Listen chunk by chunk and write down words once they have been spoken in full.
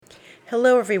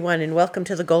Hello, everyone, and welcome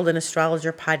to the Golden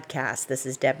Astrologer Podcast. This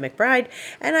is Deb McBride,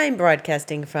 and I'm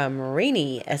broadcasting from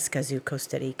rainy Escazú,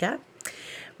 Costa Rica,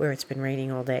 where it's been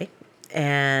raining all day.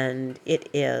 And it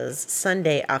is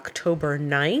Sunday, October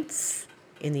 9th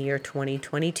in the year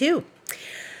 2022.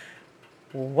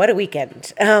 What a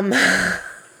weekend.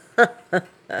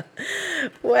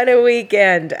 What a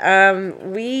weekend.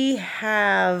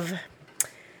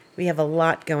 We have a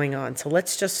lot going on. So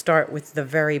let's just start with the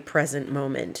very present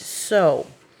moment. So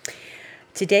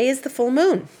today is the full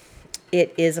moon.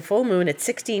 It is a full moon at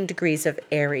 16 degrees of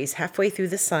Aries, halfway through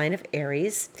the sign of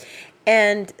Aries.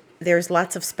 And there's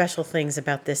lots of special things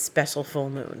about this special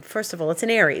full moon. First of all, it's an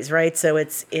Aries, right? So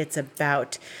it's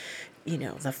about,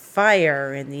 the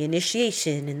fire and the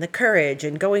initiation and the courage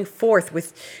and going forth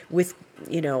with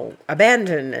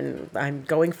abandon, and I'm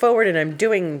going forward and I'm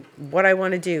doing what I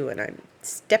want to do and I'm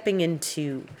stepping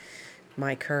into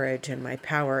my courage and my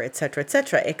power, etc.,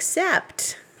 etc.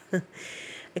 Except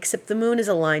the moon is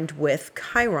aligned with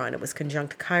Chiron. It was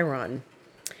conjunct Chiron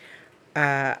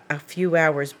a few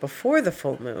hours before the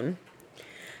full moon.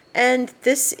 And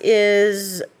this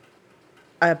is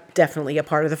definitely a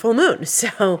part of the full moon.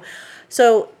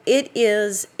 So it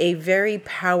is a very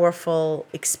powerful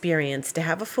experience to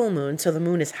have a full moon. So the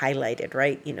moon is highlighted,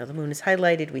 right? The moon is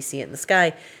highlighted. We see it in the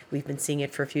sky. We've been seeing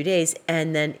it for a few days.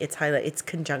 And then it's highlighted. It's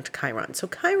conjunct Chiron. So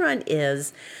Chiron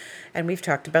is, and we've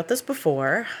talked about this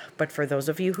before, but for those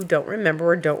of you who don't remember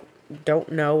or don't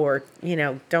know or,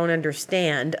 don't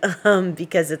understand,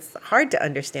 because it's hard to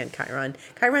understand Chiron.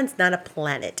 Chiron's not a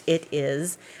planet. It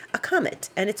is a comet.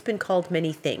 And it's been called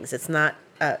many things. It's not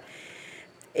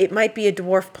it might be a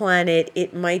dwarf planet.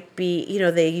 It might be,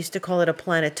 they used to call it a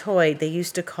planetoid. They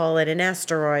used to call it an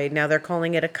asteroid. Now they're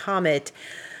calling it a comet.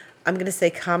 I'm going to say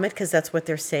comet because that's what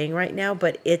they're saying right now.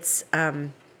 But it's,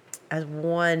 as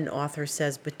one author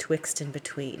says, betwixt and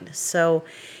between. So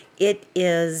it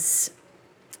is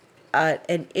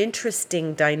an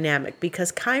interesting dynamic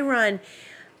because Chiron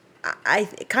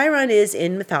is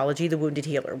in mythology the wounded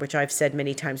healer, which I've said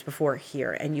many times before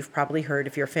here. And you've probably heard,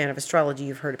 if you're a fan of astrology,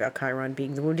 you've heard about Chiron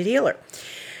being the wounded healer.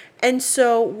 And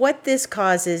so what this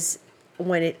causes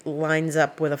when it lines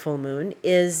up with a full moon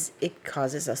is it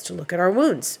causes us to look at our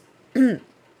wounds.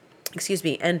 Excuse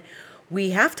me. And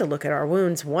we have to look at our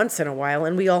wounds once in a while,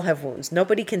 and we all have wounds.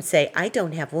 Nobody can say, I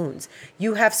don't have wounds.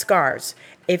 You have scars.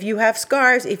 If you have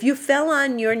scars, if you fell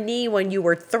on your knee when you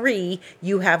were 3,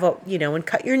 you have and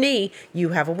cut your knee, you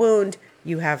have a wound,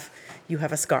 you have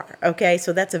a scar. Okay,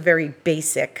 so that's a very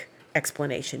basic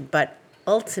explanation. But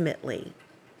ultimately,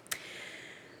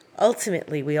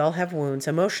 we all have wounds,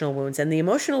 emotional wounds, and the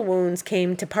emotional wounds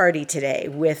came to party today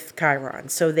with Chiron.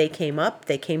 So they came up,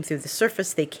 they came through the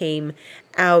surface, they came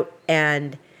out,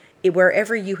 and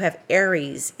wherever you have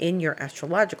Aries in your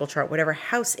astrological chart, whatever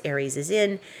house Aries is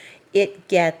in, it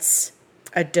gets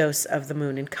a dose of the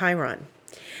moon in Chiron.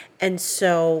 And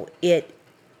so it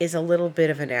is a little bit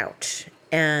of an ouch.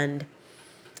 And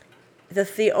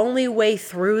the only way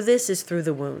through this is through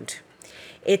the wound.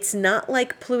 It's not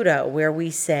like Pluto where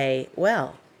we say,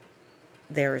 well,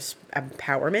 there's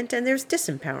empowerment and there's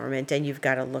disempowerment, and you've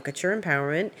got to look at your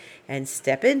empowerment and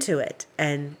step into it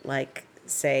and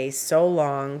say, so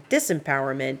long,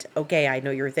 disempowerment. Okay, I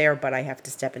know you're there, but I have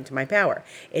to step into my power.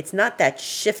 It's not that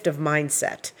shift of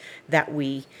mindset that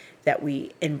we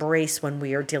embrace when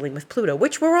we are dealing with Pluto,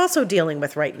 which we're also dealing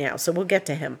with right now. So we'll get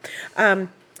to him.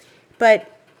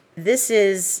 But this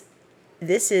is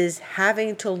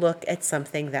having to look at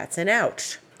something that's an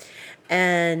ouch.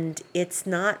 And it's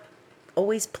not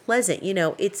always pleasant.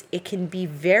 It can be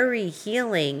very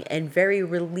healing and very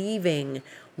relieving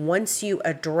once you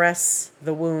address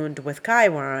the wound with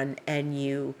Chiron and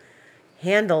you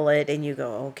handle it and you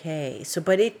go, okay.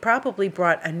 But it probably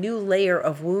brought a new layer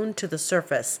of wound to the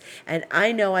surface. And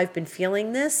I know I've been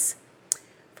feeling this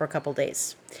for a couple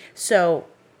days. So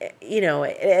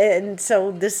and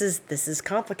so this is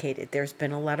complicated. There's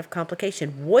been a lot of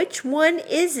complication. Which one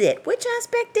is it? Which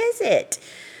aspect is it?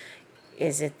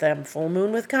 Is it the full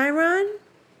moon with Chiron?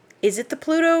 Is it the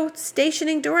Pluto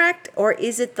stationing direct? Or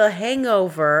is it the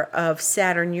hangover of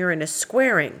Saturn Uranus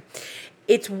squaring?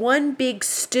 It's one big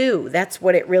stew. That's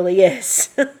what it really is.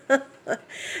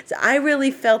 So I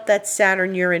really felt that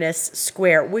Saturn Uranus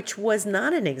square, which was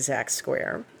not an exact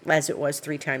square, as it was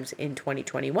 3 times in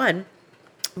 2021.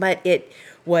 But it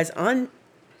was on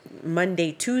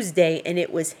Monday, Tuesday, and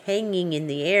it was hanging in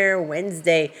the air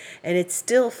Wednesday, and it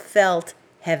still felt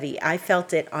heavy. I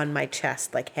felt it on my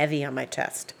chest, like heavy on my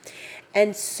chest.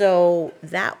 And so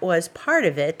that was part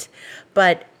of it.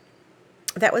 But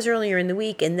that was earlier in the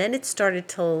week, and then it started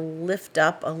to lift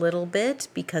up a little bit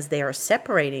because they are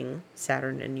separating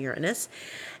Saturn and Uranus.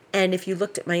 And if you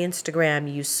looked at my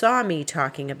Instagram, you saw me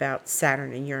talking about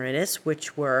Saturn and Uranus,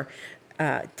 which were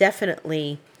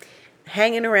definitely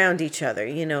hanging around each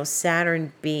other.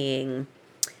 Saturn being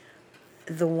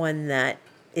the one that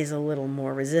is a little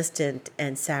more resistant,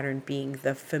 and Saturn being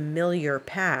the familiar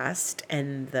past,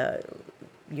 and the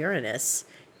Uranus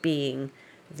being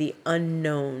the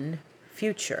unknown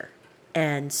future.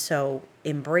 And so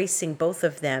embracing both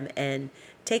of them and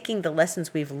taking the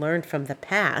lessons we've learned from the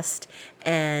past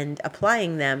and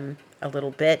applying them a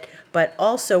little bit, but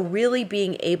also really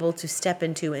being able to step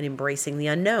into and embracing the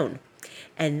unknown.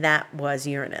 And that was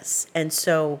Uranus. And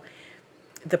so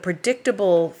the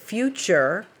predictable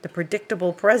future, the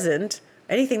predictable present,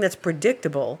 anything that's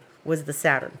predictable was the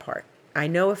Saturn part. I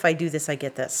know if I do this, I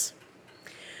get this.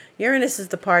 Uranus is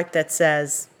the part that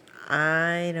says,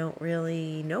 I don't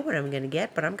really know what I'm going to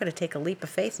get, but I'm going to take a leap of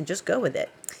faith and just go with it.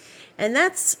 And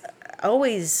that's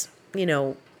always,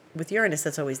 with Uranus,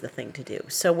 that's always the thing to do.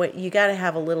 So what you got to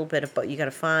have a little bit of, but you got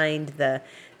to find the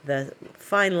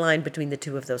fine line between the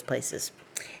two of those places.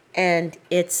 And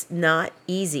it's not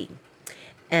easy.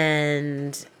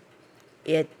 And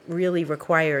it really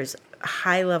requires a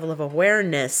high level of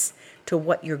awareness to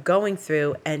what you're going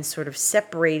through and sort of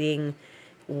separating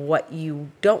what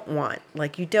you don't want.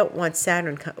 Like, you don't want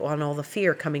Saturn on all the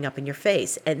fear coming up in your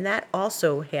face. And that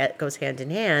also goes hand in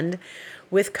hand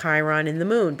with Chiron and the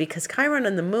moon, because Chiron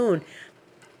and the moon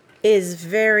is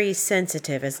very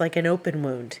sensitive. It's like an open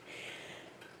wound.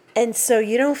 And so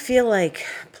you don't feel like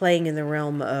playing in the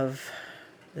realm of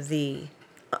the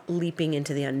leaping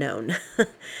into the unknown.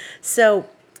 So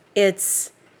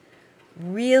it's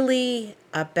really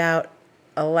about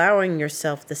allowing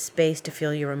yourself the space to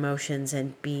feel your emotions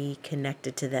and be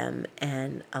connected to them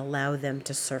and allow them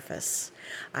to surface.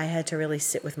 I had to really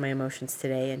sit with my emotions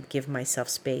today and give myself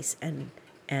space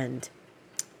and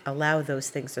allow those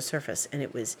things to surface. And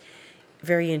it was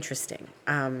very interesting.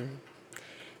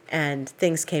 And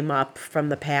things came up from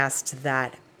the past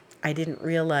that I didn't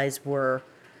realize were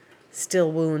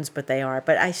still wounds, but they are.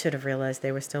 But I should have realized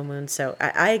they were still wounds. So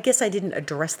I guess I didn't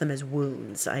address them as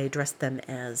wounds. I addressed them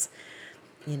as,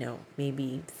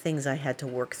 maybe things I had to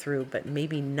work through, but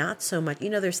maybe not so much.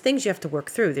 There's things you have to work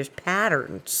through. There's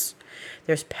patterns.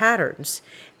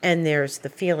 And there's the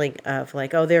feeling of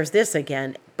like, oh, there's this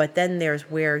again. But then there's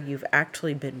where you've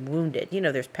actually been wounded.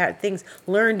 There's things,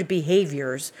 learned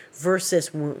behaviors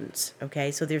versus wounds.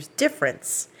 Okay, so there's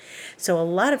difference. So a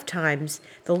lot of times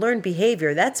the learned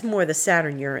behavior, that's more the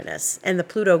Saturn Uranus and the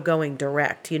Pluto going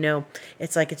direct.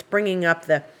 It's like it's bringing up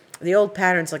the old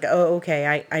patterns, like, oh,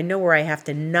 okay, I know where I have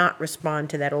to not respond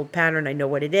to that old pattern. I know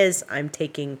what it is. I'm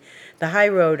taking the high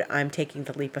road. I'm taking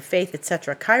the leap of faith,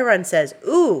 etc. Chiron says,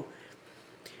 ooh,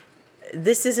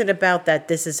 this isn't about that.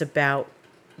 This is about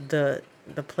the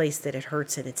place that it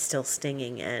hurts and it's still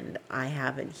stinging, and I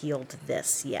haven't healed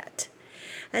this yet.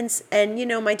 And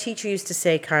my teacher used to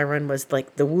say Chiron was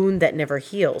like the wound that never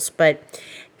heals, but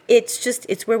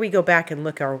it's where we go back and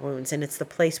look our wounds, and it's the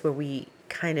place where we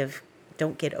kind of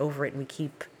don't get over it, and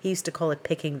he used to call it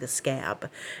picking the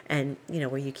scab, and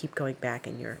where you keep going back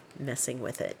and you're messing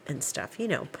with it and stuff,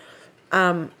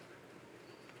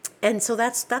 and so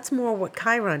that's more what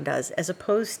Chiron does, as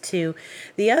opposed to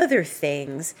the other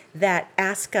things that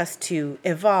ask us to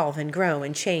evolve and grow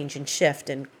and change and shift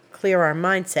and clear our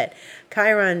mindset.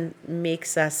 Chiron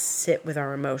makes us sit with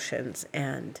our emotions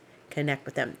and connect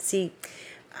with them. See,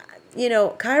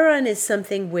 Chiron is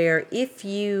something where if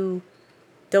you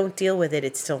don't deal with it,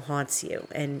 it still haunts you,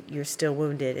 and you're still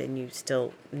wounded, and you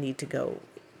still need to go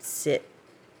sit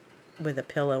with a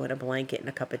pillow and a blanket and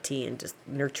a cup of tea and just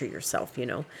nurture yourself,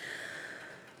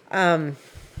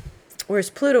 Whereas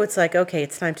Pluto, it's like, okay,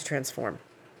 it's time to transform.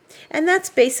 And that's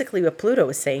basically what Pluto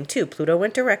is saying too. Pluto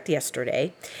went direct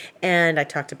yesterday, and I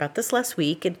talked about this last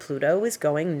week, and Pluto is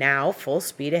going now full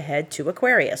speed ahead to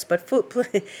Aquarius. But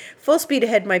full speed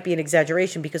ahead might be an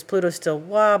exaggeration, because Pluto's still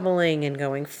wobbling and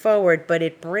going forward, but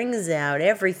it brings out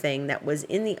everything that was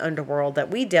in the underworld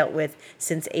that we dealt with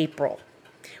since April,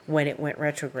 when it went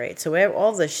retrograde. So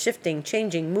all the shifting,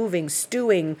 changing, moving,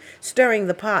 stewing, stirring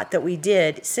the pot that we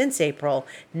did since April,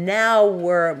 now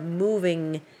we're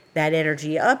moving that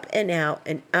energy up and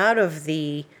out of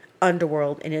the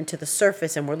underworld and into the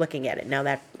surface, and we're looking at it. Now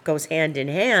that goes hand in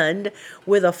hand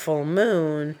with a full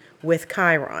moon with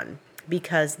Chiron,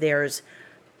 because there's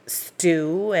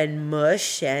stew and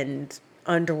mush and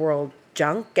underworld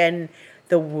junk, and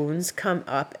the wounds come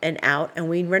up and out, and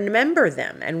we remember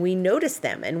them and we notice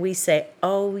them and we say,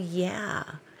 oh yeah,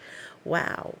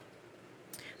 wow.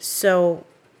 So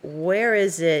where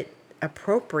is it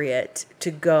appropriate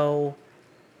to go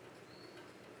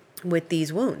with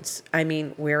these wounds? I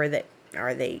mean, where are they?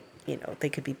 Are they, they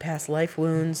could be past life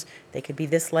wounds. They could be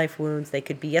this life wounds. They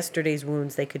could be yesterday's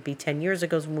wounds. They could be 10 years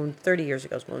ago's wounds, 30 years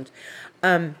ago's wounds.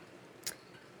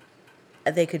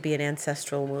 They could be an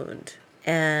ancestral wound.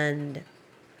 And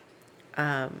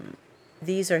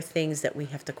these are things that we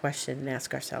have to question and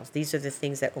ask ourselves. These are the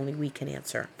things that only we can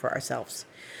answer for ourselves.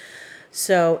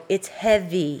 So it's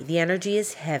heavy. The energy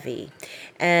is heavy.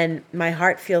 And my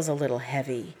heart feels a little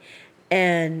heavy.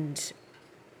 And,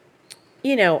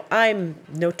 I'm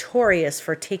notorious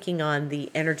for taking on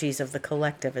the energies of the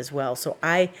collective as well. So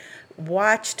I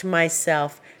watched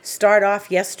myself start off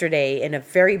yesterday in a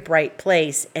very bright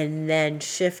place and then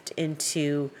shift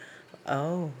into,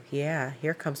 oh, yeah,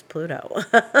 here comes Pluto.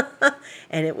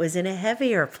 And it was in a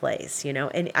heavier place,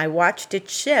 and I watched it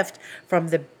shift from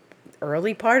the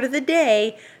early part of the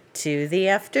day to the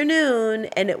afternoon,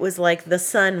 and it was like the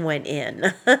sun went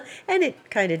in. And it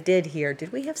kind of did here.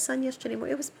 Did we have sun yesterday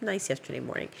morning? It was nice yesterday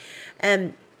morning.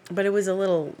 But it was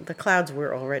the clouds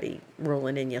were already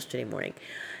rolling in yesterday morning.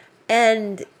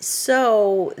 And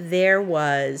so there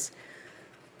was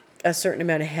a certain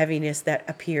amount of heaviness that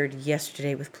appeared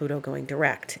yesterday with Pluto going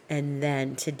direct, and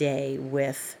then today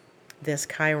with this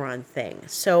Chiron thing.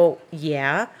 So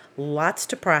yeah, lots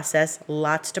to process. We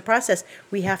have to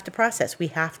process. We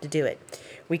have to do it.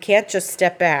 We can't just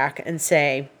step back and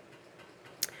say,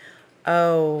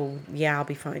 oh yeah, I'll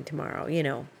be fine tomorrow.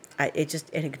 And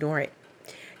ignore it.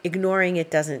 Ignoring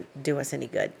it doesn't do us any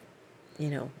good.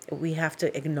 We have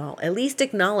to at least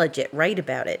acknowledge it, write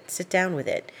about it, sit down with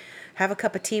it, have a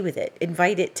cup of tea with it,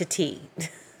 invite it to tea.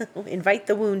 Invite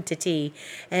the wound to tea.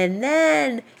 And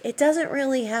then it doesn't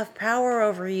really have power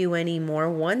over you anymore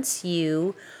once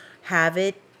you have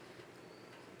it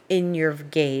in your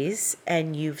gaze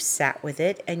and you've sat with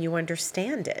it and you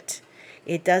understand it.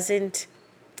 It doesn't,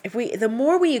 the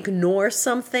more we ignore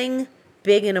something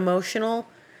big and emotional,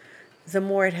 the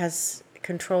more it has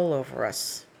control over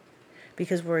us,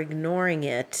 because we're ignoring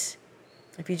it.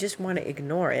 If you just want to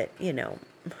ignore it,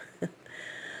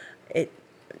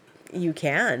 you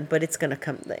can, but it's going to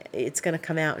come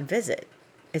out and visit.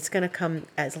 It's going to come,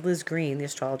 as Liz Green, the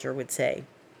astrologer, would say,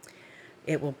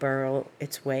 it will burrow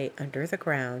its way under the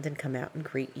ground and come out and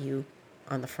greet you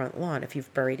on the front lawn if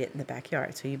you've buried it in the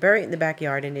backyard. So you bury it in the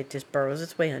backyard and it just burrows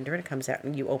its way under and it comes out,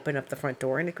 and you open up the front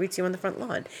door and it greets you on the front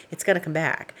lawn. It's going to come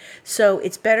back. So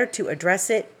it's better to address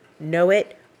it, know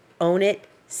it, own it,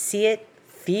 see it,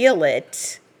 feel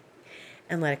it,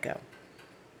 and let it go.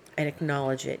 And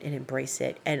acknowledge it and embrace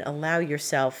it and allow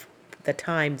yourself the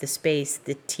time, the space,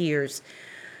 the tears,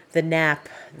 the nap,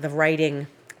 the writing,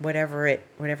 whatever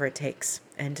it takes,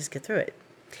 and just get through it.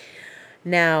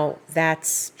 Now,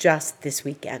 that's just this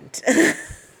weekend.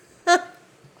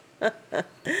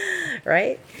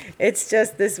 Right? It's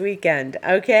just this weekend.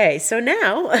 Okay, so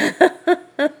that's,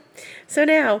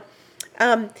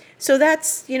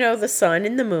 the sun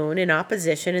and the moon in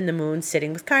opposition, and the moon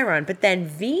sitting with Chiron. But then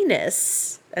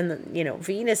Venus, and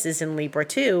Venus is in Libra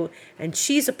too, and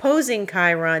she's opposing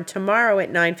Chiron tomorrow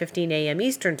at 9:15 a.m.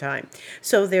 Eastern time.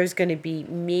 So there's going to be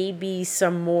maybe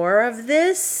some more of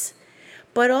this,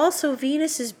 but also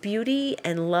Venus is beauty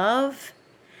and love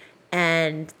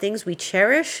and things we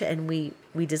cherish and we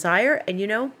desire.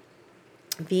 And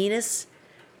Venus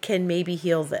can maybe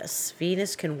heal this.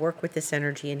 Venus can work with this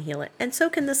energy and heal it. And so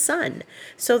can the sun.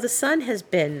 So the sun has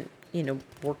been,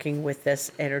 working with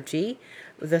this energy.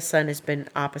 The sun has been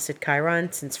opposite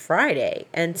Chiron since Friday.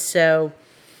 And so,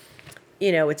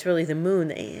 it's really the moon.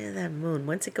 That moon,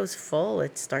 once it goes full,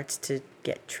 it starts to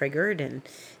get triggered, and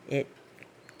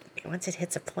once it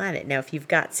hits a planet. Now, if you've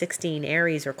got 16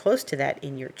 Aries or close to that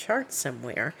in your chart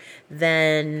somewhere,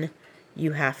 then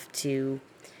you have to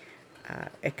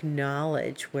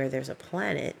acknowledge where there's a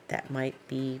planet that might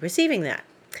be receiving that.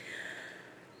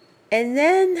 And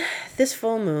then this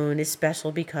full moon is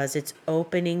special because it's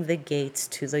opening the gates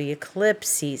to the eclipse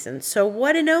season. So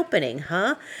what an opening,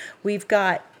 huh? We've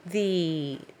got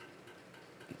the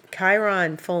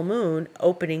Chiron full moon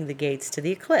opening the gates to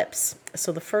the eclipse.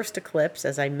 So the first eclipse,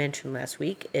 as I mentioned last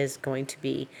week, is going to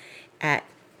be at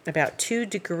about 2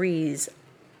 degrees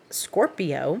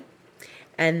Scorpio,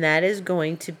 and that is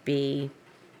going to be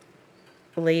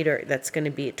later. That's going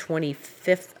to be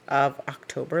 25th of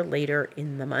October, later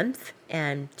in the month,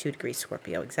 and 2 degrees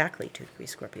Scorpio, exactly 2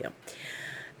 degrees Scorpio.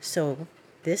 So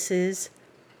this is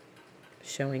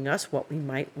showing us what we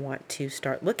might want to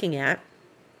start looking at,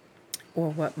 or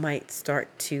what might start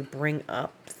to bring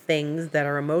up things that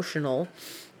are emotional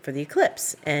for the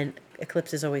eclipse. And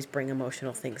eclipses always bring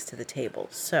emotional things to the table.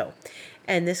 So,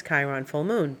 and this Chiron full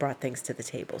moon brought things to the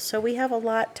table. So we have a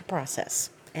lot to process.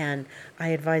 And I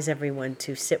advise everyone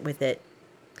to sit with it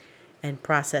and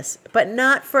process, but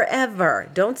not forever.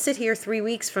 Don't sit here 3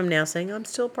 weeks from now saying, I'm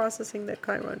still processing that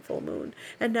Chiron full moon,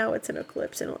 and now it's an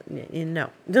eclipse. And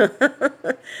no.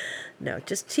 No,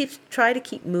 just try to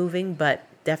keep moving, but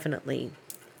definitely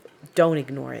don't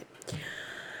ignore it.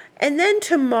 And then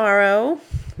tomorrow,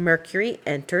 Mercury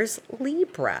enters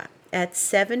Libra at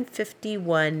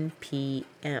 7:51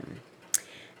 p.m.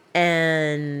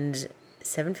 And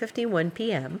 7:51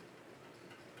 p.m.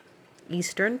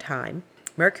 Eastern Time,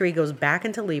 Mercury goes back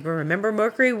into Libra. Remember,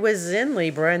 Mercury was in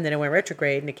Libra, and then it went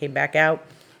retrograde, and it came back out,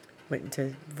 went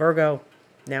into Virgo.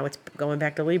 Now it's going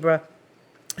back to Libra.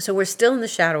 So we're still in the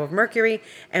shadow of Mercury,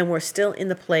 and we're still in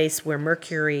the place where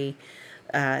Mercury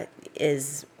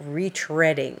is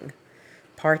retreading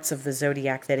parts of the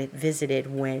zodiac that it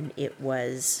visited when it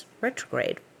was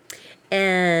retrograde.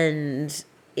 And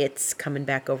it's coming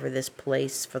back over this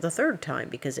place for the third time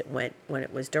because it went when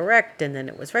it was direct and then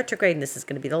it was retrograde, and this is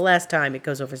going to be the last time it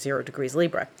goes over 0 degrees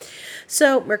Libra.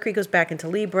 So Mercury goes back into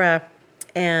Libra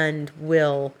and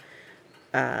will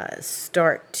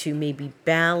start to maybe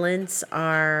balance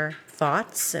our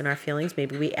thoughts and our feelings.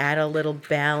 Maybe we add a little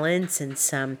balance and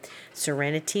some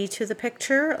serenity to the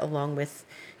picture, along with,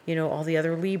 all the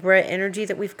other Libra energy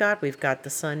that we've got. We've got the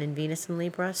Sun and Venus in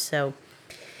Libra, so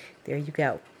there you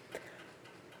go.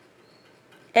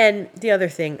 And the other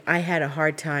thing, I had a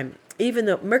hard time, even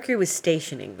though Mercury was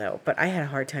stationing, though, but I had a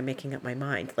hard time making up my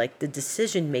mind. Like, the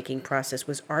decision-making process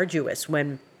was arduous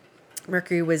when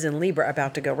Mercury was in Libra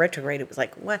about to go retrograde. It was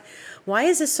like, what? Why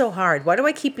is this so hard? Why do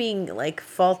I keep being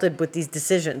faulted with these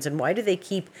decisions? And why do they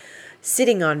keep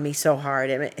sitting on me so hard?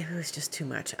 And it was just too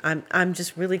much. I'm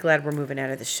just really glad we're moving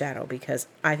out of the shadow because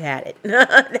I've had it.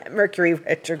 That Mercury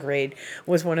retrograde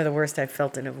was one of the worst I've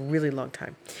felt in a really long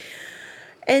time.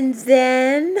 And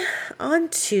then on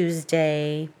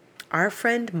Tuesday, our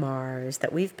friend Mars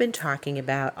that we've been talking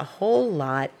about a whole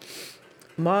lot,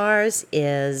 Mars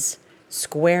is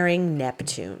squaring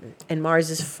Neptune. And Mars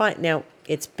is fun. Now,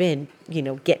 it's been,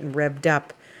 getting revved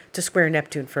up to square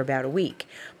Neptune for about a week.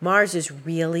 Mars is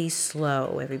really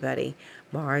slow, everybody.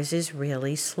 Mars is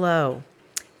really slow.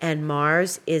 And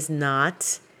Mars is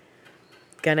not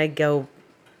going to go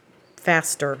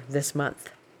faster this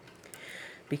month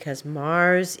because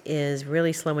Mars is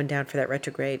really slowing down for that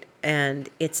retrograde, and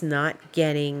it's not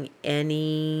getting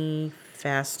any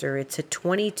faster. It's at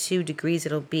 22 degrees.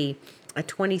 It'll be at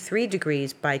 23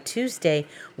 degrees by Tuesday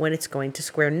when it's going to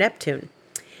square Neptune.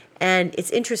 And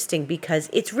it's interesting because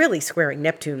it's really squaring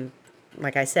Neptune.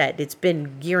 Like I said, it's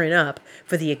been gearing up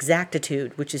for the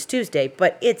exactitude, which is Tuesday,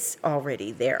 but it's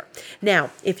already there.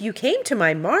 Now, if you came to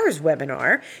my Mars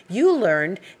webinar, you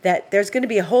learned that there's going to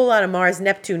be a whole lot of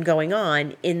Mars-Neptune going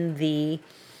on in the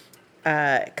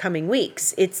coming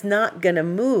weeks. It's not going to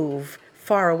move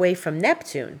far away from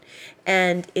Neptune,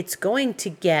 and it's going to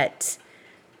get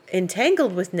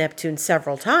entangled with Neptune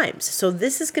several times. So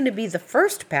this is going to be the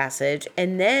first passage,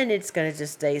 and then it's going to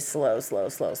just stay slow.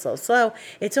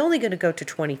 It's only going to go to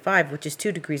 25, which is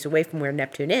 2 degrees away from where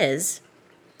Neptune is,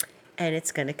 and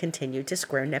it's going to continue to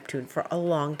square Neptune for a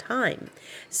long time.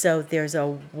 So there's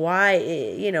a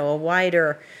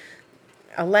wider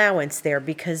allowance there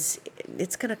because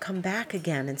it's going to come back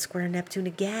again and square Neptune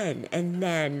again, and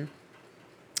then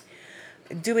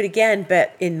do it again,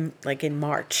 but in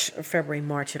March, February,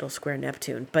 March, it'll square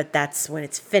Neptune. But that's when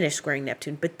it's finished squaring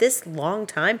Neptune. But this long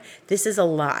time, this is a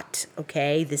lot,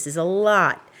 okay? This is a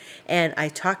lot. And I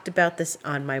talked about this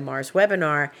on my Mars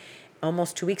webinar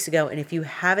almost 2 weeks ago. And if you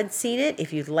haven't seen it,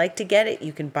 if you'd like to get it,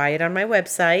 you can buy it on my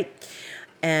website.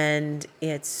 And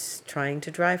it's trying to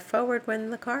drive forward when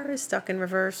the car is stuck in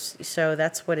reverse. So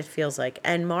that's what it feels like.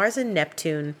 And Mars and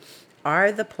Neptune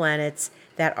are the planets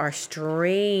that are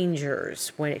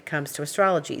strangers when it comes to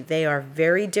astrology. They are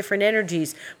very different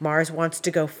energies. Mars wants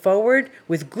to go forward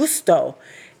with gusto,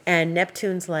 and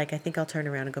Neptune's like, I think I'll turn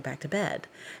around and go back to bed.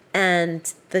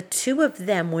 And the two of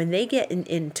them, when they get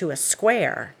into a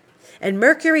square, and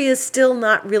Mercury is still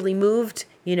not really moved,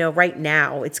 right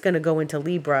now. It's going to go into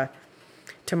Libra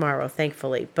tomorrow,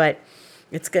 thankfully, but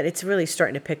it's good. It's really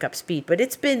starting to pick up speed, but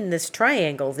it's been this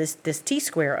triangle, this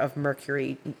T-square of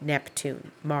Mercury,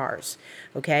 Neptune, Mars,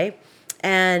 okay?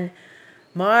 And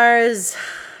Mars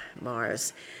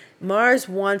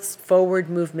wants forward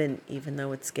movement, even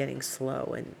though it's getting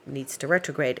slow and needs to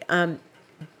retrograde.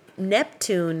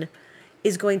 Neptune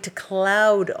is going to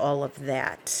cloud all of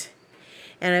that.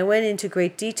 And I went into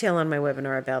great detail on my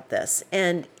webinar about this.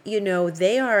 And,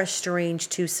 they are a strange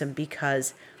twosome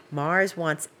because Mars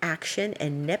wants action,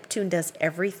 and Neptune does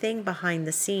everything behind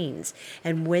the scenes.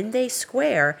 And when they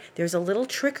square, there's a little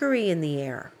trickery in the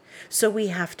air. So we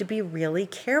have to be really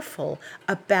careful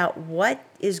about what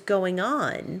is going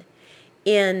on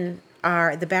in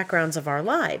the backgrounds of our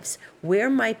lives. Where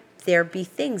might there be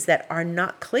things that are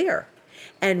not clear?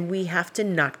 And we have to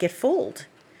not get fooled.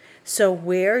 So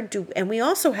and we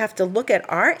also have to look at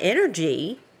our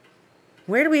energy.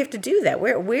 Where do we have to do that?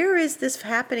 Where is this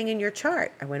happening in your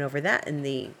chart? I went over that in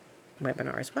the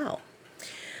webinar as well.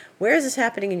 Where is this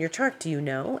happening in your chart? Do you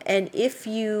know? And if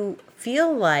you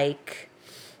feel like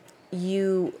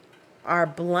you are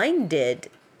blinded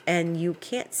and you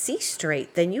can't see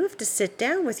straight, then you have to sit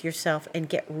down with yourself and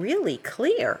get really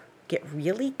clear. Get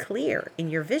really clear in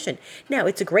your vision. Now,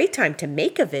 it's a great time to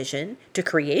make a vision, to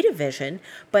create a vision,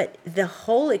 but the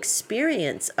whole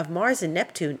experience of Mars and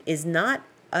Neptune is not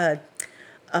a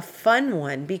fun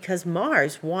one, because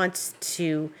Mars wants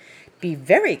to be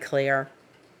very clear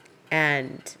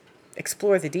and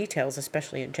explore the details,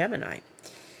 especially in Gemini.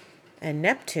 And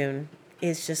Neptune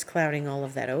is just clouding all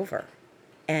of that over.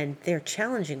 And they're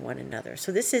challenging one another.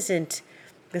 So this isn't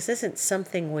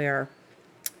something where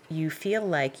you feel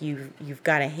like you've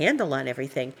got a handle on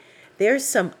everything. There's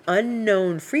some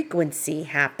unknown frequency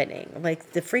happening.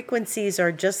 Like the frequencies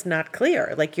are just not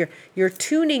clear. Like you're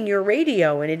tuning your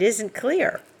radio and it isn't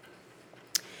clear.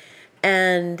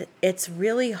 And it's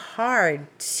really hard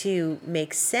to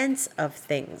make sense of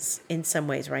things in some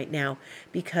ways right now,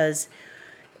 because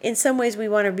in some ways we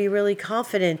want to be really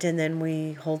confident and then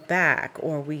we hold back,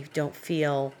 or we don't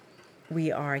feel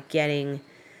we're getting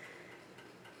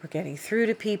through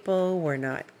to people. We're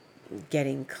not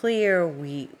getting clear.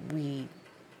 We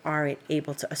aren't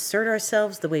able to assert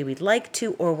ourselves the way we'd like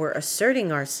to, or we're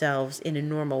asserting ourselves in a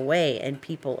normal way and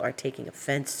people are taking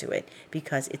offense to it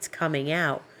because it's coming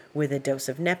out with a dose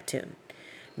of Neptune,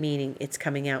 meaning it's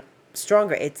coming out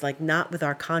stronger. It's like not with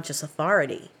our conscious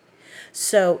authority.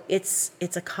 So it's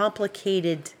a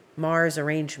complicated Mars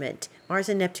arrangement. Mars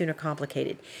and Neptune are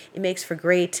complicated. It makes for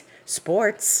great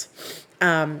sports.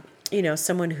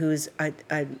 Someone who's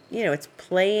it's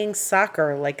playing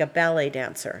soccer like a ballet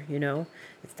dancer,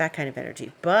 it's that kind of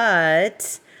energy.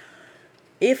 But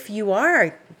if you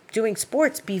are doing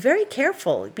sports, be very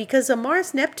careful, because a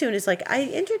Mars Neptune is like, I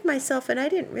injured myself and I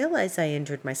didn't realize I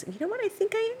injured myself. You know what? I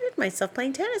think I injured myself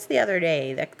playing tennis the other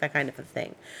day. That kind of a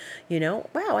thing.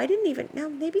 Wow, I didn't even, now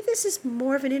maybe this is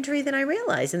more of an injury than I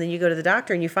realized. And then you go to the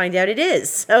doctor and you find out it is.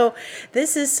 So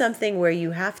this is something where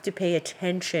you have to pay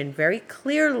attention very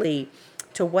clearly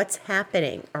to what's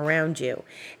happening around you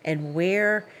and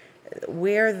where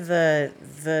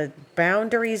the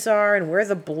boundaries are and where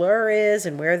the blur is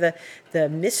and where the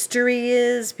mystery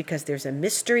is, because there's a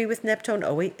mystery with Neptune,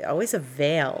 always a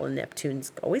veil, and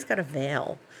Neptune's always got a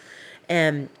veil.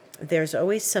 And there's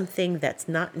always something that's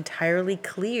not entirely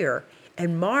clear.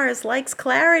 And Mars likes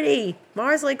clarity.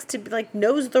 Mars likes to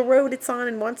knows the road it's on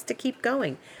and wants to keep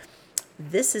going.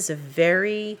 This is a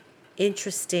very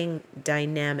interesting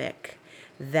dynamic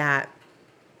that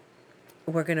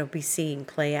we're going to be seeing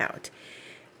play out.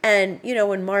 And,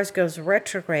 when Mars goes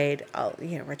retrograde,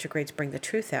 retrogrades bring the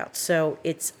truth out. So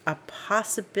it's a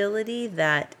possibility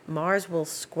that Mars will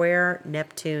square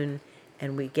Neptune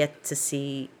and we get to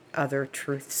see other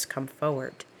truths come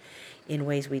forward in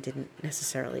ways we didn't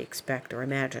necessarily expect or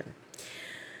imagine.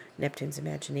 Neptune's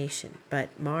imagination. But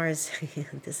Mars,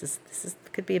 this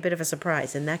could be a bit of a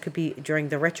surprise, and that could be during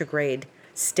the retrograde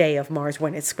stay of Mars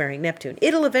when it's squaring Neptune.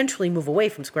 It'll eventually move away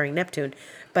from squaring Neptune,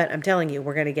 but I'm telling you,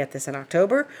 we're going to get this in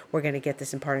October, we're going to get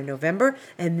this in part of November,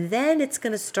 and then it's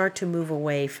going to start to move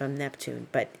away from Neptune,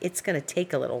 but it's going to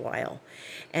take a little while.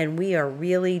 And we are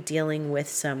really dealing with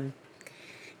some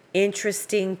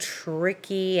interesting,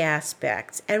 tricky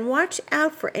aspects. And watch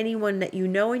out for anyone that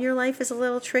in your life is a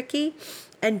little tricky,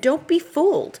 and don't be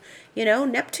fooled.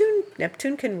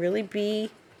 Neptune can really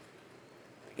be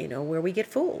where we get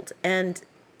fooled, and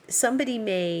somebody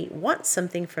may want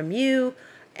something from you,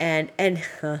 and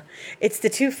it's the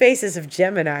two faces of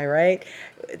Gemini, right?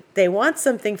 They want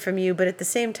something from you, but at the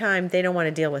same time, they don't want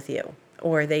to deal with you,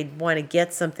 or they want to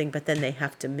get something, but then they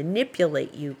have to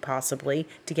manipulate you possibly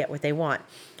to get what they want.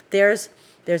 There's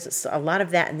a lot of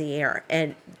that in the air.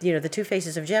 And, the two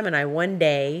faces of Gemini one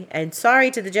day, and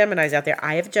sorry to the Geminis out there,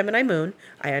 I have a Gemini moon,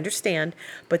 I understand,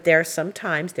 but there are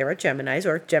Geminis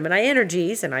or Gemini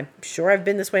energies, and I'm sure I've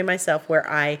been this way myself, where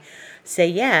I say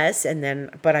yes,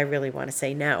 but I really want to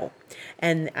say no.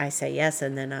 And I say yes,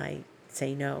 and then I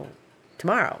say no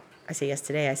tomorrow. I say yes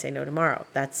today, I say no tomorrow.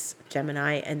 That's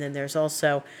Gemini. And then there's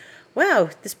also,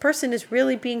 wow, this person is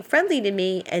really being friendly to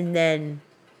me, and then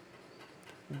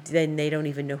then they don't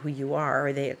even know who you are,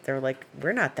 or they're like,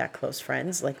 we're not that close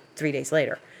friends, like 3 days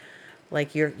later.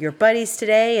 Like you're buddies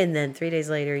today, and then 3 days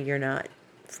later you're not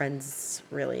friends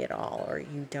really at all, or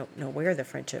you don't know where the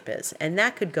friendship is. And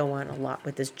that could go on a lot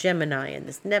with this Gemini and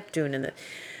this Neptune, and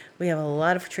we have a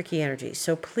lot of tricky energy.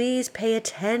 So please pay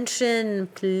attention.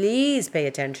 Please pay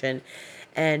attention,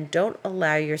 and don't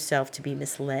allow yourself to be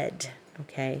misled.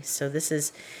 Okay, so this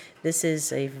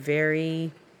is a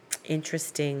very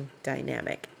interesting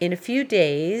dynamic. In a few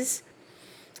days,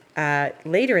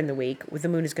 later in the week, the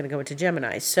moon is going to go into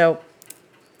Gemini. So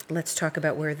let's talk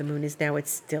about where the moon is now.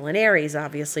 It's still in Aries,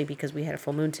 obviously, because we had a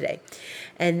full moon today.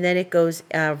 And then it goes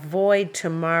void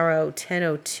tomorrow,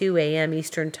 10:02 a.m.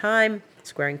 Eastern Time,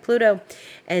 squaring Pluto.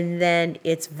 And then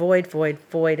it's void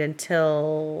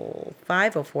until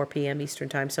 5:04 p.m. Eastern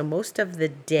Time. So most of the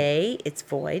day, it's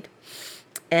void.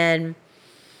 And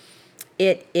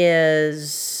it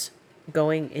is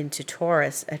going into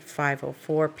Taurus at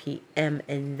 5:04 p.m.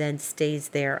 and then stays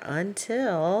there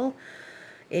until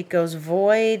it goes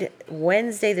void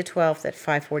Wednesday the 12th at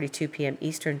 5:42 p.m.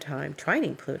 Eastern Time,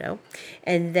 trining Pluto.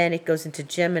 And then it goes into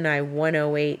Gemini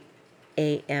 1:08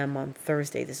 a.m. on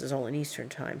Thursday. This is all in Eastern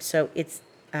Time. So it's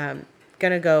going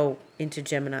to go into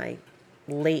Gemini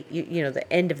late, the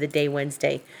end of the day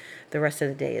Wednesday. The rest of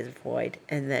the day is void.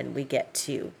 And then we get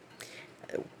to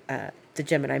the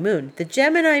Gemini moon. The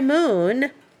Gemini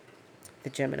moon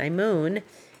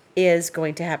is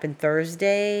going to happen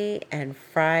Thursday and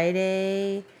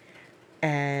Friday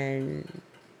and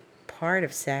part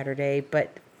of Saturday,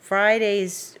 but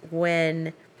Friday's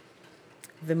when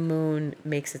the moon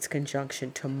makes its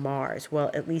conjunction to Mars.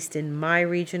 Well, at least in my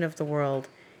region of the world,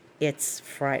 it's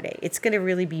Friday. It's going to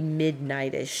really be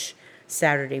midnight-ish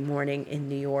Saturday morning in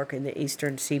New York, in the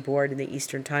eastern seaboard, in the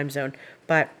eastern time zone.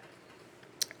 But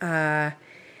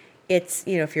it's,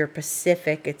 if you're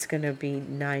Pacific, it's going to be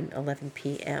 9:11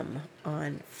 p.m.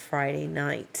 on Friday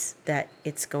night that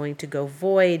it's going to go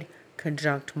void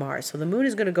conjunct Mars. So the moon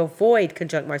is going to go void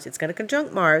conjunct Mars. It's going to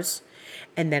conjunct Mars,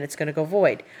 and then it's going to go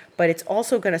void. But it's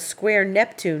also going to square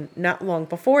Neptune not long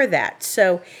before that.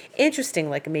 So interesting,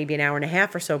 like maybe an hour and a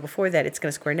half or so before that, it's going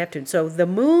to square Neptune. So the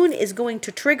moon is going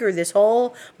to trigger this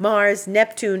whole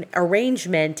Mars-Neptune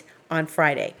arrangement on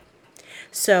Friday.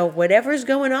 So whatever's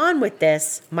going on with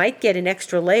this might get an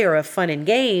extra layer of fun and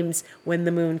games when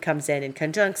the moon comes in and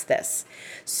conjuncts this.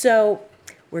 So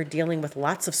we're dealing with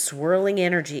lots of swirling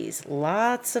energies.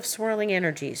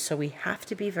 So we have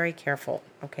to be very careful,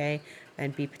 okay?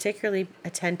 And be particularly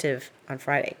attentive on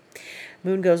Friday.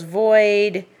 Moon goes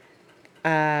void.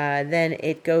 Then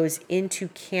it goes into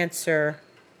Cancer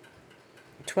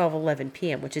 12:11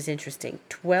 p.m., which is interesting.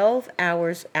 12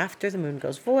 hours after the moon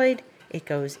goes void, it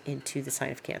goes into the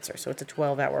sign of Cancer. So it's a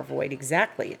 12-hour void,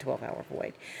 exactly a 12-hour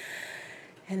void.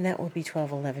 And that will be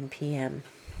 12:11 p.m.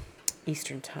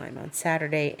 Eastern Time on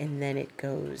Saturday. And then it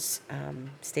goes,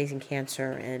 stays in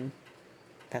Cancer, and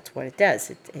that's what it does.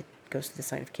 It goes to the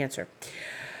sign of Cancer.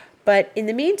 But in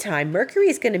the meantime, Mercury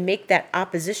is going to make that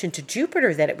opposition to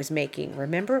Jupiter that it was making.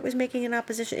 Remember, it was making an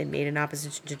opposition. It made an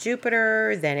opposition to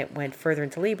Jupiter. Then it went further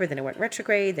into Libra. Then it went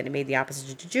retrograde. Then it made the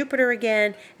opposition to Jupiter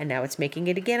again. And now it's making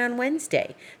it again on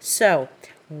Wednesday. So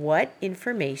what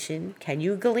information can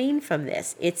you glean from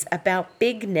this? It's about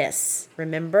bigness.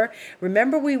 Remember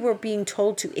we were being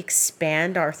told to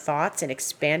expand our thoughts and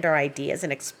expand our ideas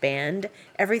and expand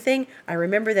everything. I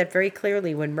remember that very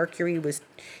clearly when Mercury was,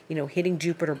 hitting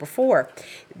Jupiter before.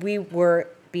 We were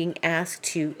being asked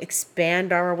to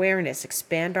expand our awareness,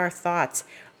 expand our thoughts,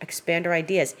 expand our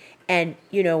ideas. And,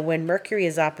 when Mercury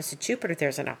is opposite Jupiter,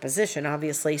 there's an opposition,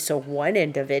 obviously. So one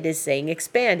end of it is saying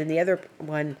expand, and the other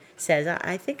one says,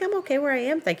 I think I'm okay where I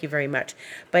am, thank you very much.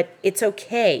 But it's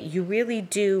okay. You really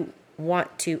do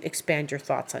want to expand your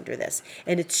thoughts under this.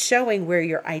 And it's showing where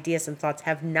your ideas and thoughts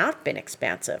have not been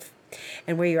expansive,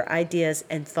 and where your ideas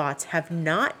and thoughts have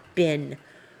not been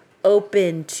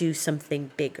open to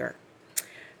something bigger.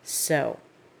 So,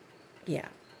 yeah,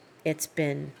 it's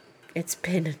been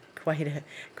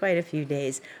quite a few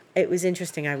days. It was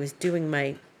interesting. I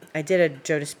did a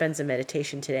Joe Dispenza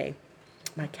meditation today.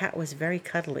 My cat was very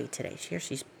cuddly today.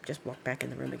 She's just walked back in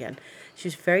the room again. She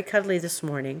was very cuddly this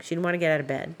morning. She didn't want to get out of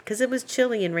bed because it was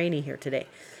chilly and rainy here today.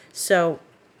 So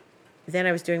then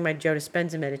I was doing my Joe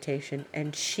Dispenza meditation,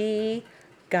 and she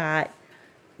got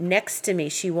next to me.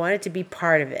 She wanted to be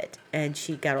part of it, and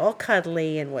she got all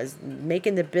cuddly and was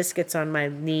making the biscuits on my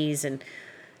knees, and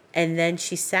then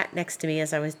she sat next to me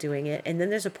as I was doing it. And then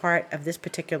there's a part of this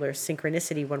particular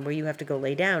synchronicity one where you have to go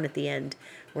lay down at the end,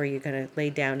 where you're going to lay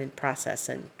down and process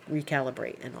and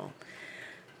recalibrate and all.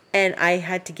 And I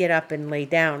had to get up and lay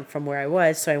down from where I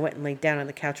was. So I went and laid down on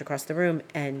the couch across the room.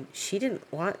 And she didn't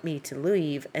want me to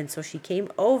leave. And so she came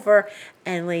over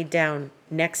and laid down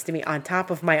next to me on top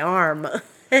of my arm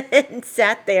and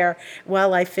sat there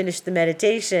while I finished the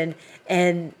meditation.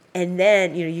 And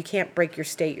then, you can't break your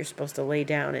state. You're supposed to lay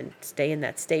down and stay in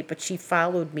that state. But she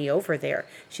followed me over there.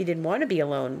 She didn't want to be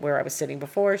alone where I was sitting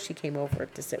before. She came over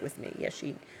to sit with me. Yeah,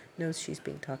 she knows she's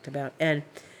being talked about. And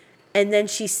then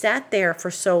she sat there for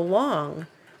so long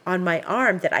on my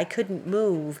arm that I couldn't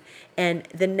move. And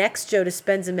the next Joe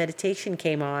Dispenza meditation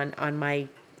came on my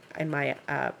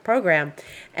program,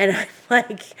 and I'm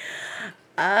like,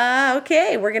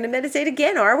 okay, we're gonna meditate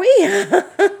again, are we?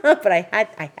 But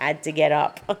I had to get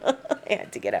up. I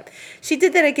had to get up. She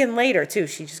did that again later too.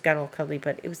 She just got all cuddly,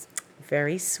 but it was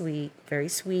very sweet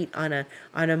on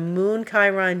a moon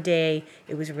Chiron day.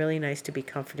 It was really nice to be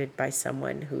comforted by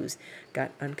someone who's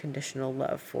got unconditional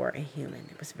love for a human.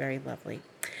 It was very lovely.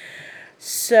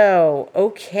 So,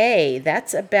 okay,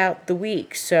 that's about the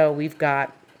week. So we've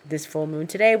got this full moon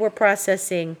today we're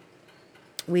processing.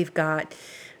 We've got,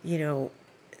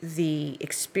 the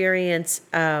experience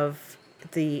of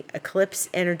the eclipse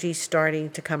energy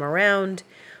starting to come around.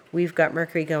 We've got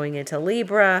Mercury going into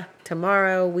Libra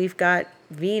tomorrow. We've got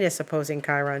Venus opposing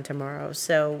Chiron tomorrow.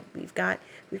 So we've got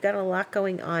a lot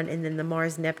going on. And then the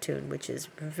Mars Neptune, which is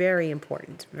very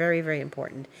important, very, very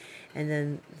important. And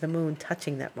then the moon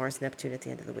touching that Mars Neptune at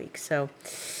the end of the week. So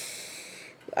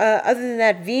other than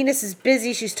that, Venus is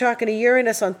busy. She's talking to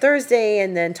Uranus on Thursday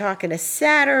and then talking to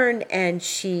Saturn. And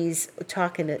she's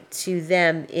talking to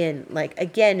them in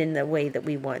the way that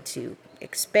we want to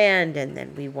expand. And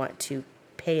then we want to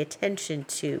pay attention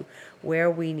to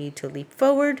where we need to leap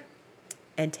forward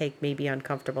and take maybe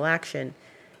uncomfortable action,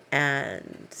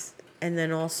 and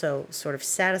then also sort of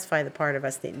satisfy the part of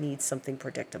us that needs something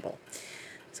predictable.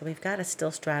 So we've got to still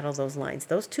straddle those lines.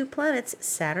 Those two planets,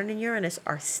 Saturn and Uranus,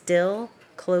 are still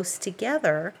close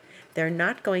together. They're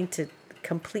not going to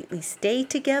completely stay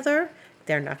together.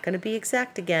 They're not going to be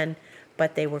exact again,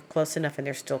 but they were close enough, and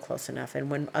they're still close enough. And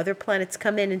when other planets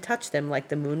come in and touch them, like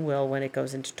the moon will when it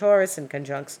goes into Taurus and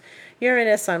conjuncts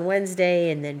Uranus on Wednesday,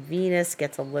 and then Venus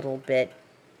gets a little bit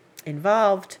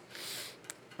involved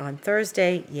on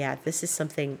Thursday, this is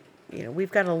something,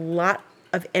 we've got a lot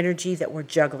of energy that we're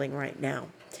juggling right now.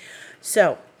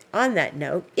 So on that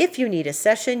note, if you need a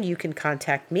session, you can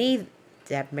contact me,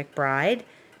 Deb McBride,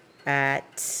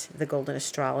 at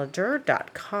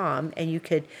thegoldenastrologer.com, and you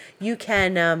can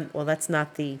that's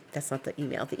not the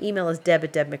email. The email is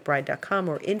deb@debmcbride.com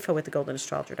or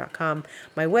info@thegoldenastrologer.com.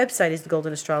 My website is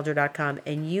thegoldenastrologer.com,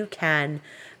 and you can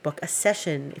book a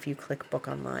session if you click book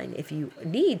online if you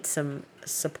need some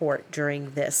support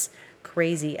during this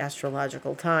crazy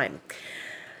astrological time.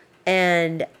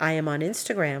 And I am on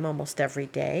Instagram almost every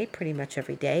day, pretty much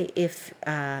every day. If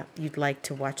you'd like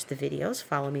to watch the videos,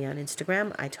 follow me on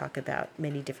Instagram. I talk about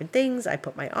many different things. I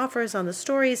put my offers on the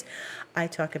stories. I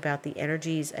talk about the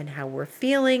energies and how we're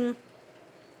feeling,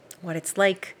 what it's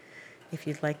like. If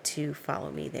you'd like to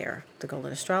follow me there, The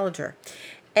Golden Astrologer.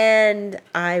 And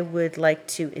I would like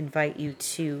to invite you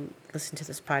to listen to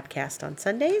this podcast on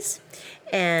Sundays.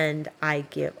 And I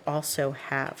also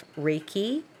have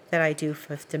Reiki that I do,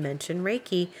 fifth dimension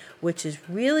Reiki, which is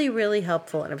really, really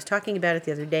helpful. And I was talking about it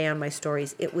the other day on my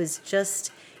stories.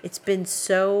 It's been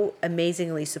so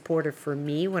amazingly supportive for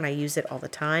me when I use it all the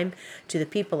time, to the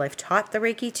people I've taught the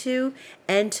Reiki to,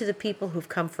 and to the people who've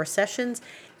come for sessions.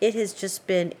 It has just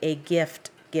been a gift.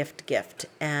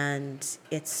 And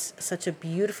it's such a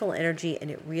beautiful energy,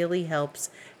 and it really helps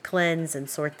cleanse and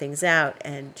sort things out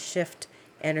and shift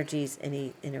energies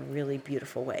in a really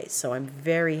beautiful way. So I'm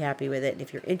very happy with it. And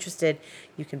if you're interested,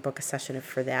 you can book a session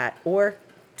for that or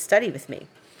study with me.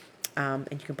 And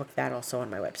you can book that also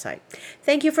on my website.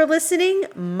 Thank you for listening.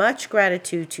 Much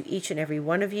gratitude to each and every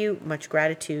one of you. Much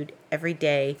gratitude every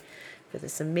day for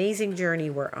this amazing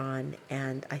journey we're on.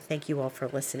 And I thank you all for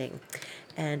listening.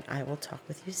 And I will talk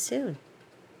with you soon.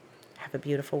 Have a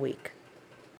beautiful week.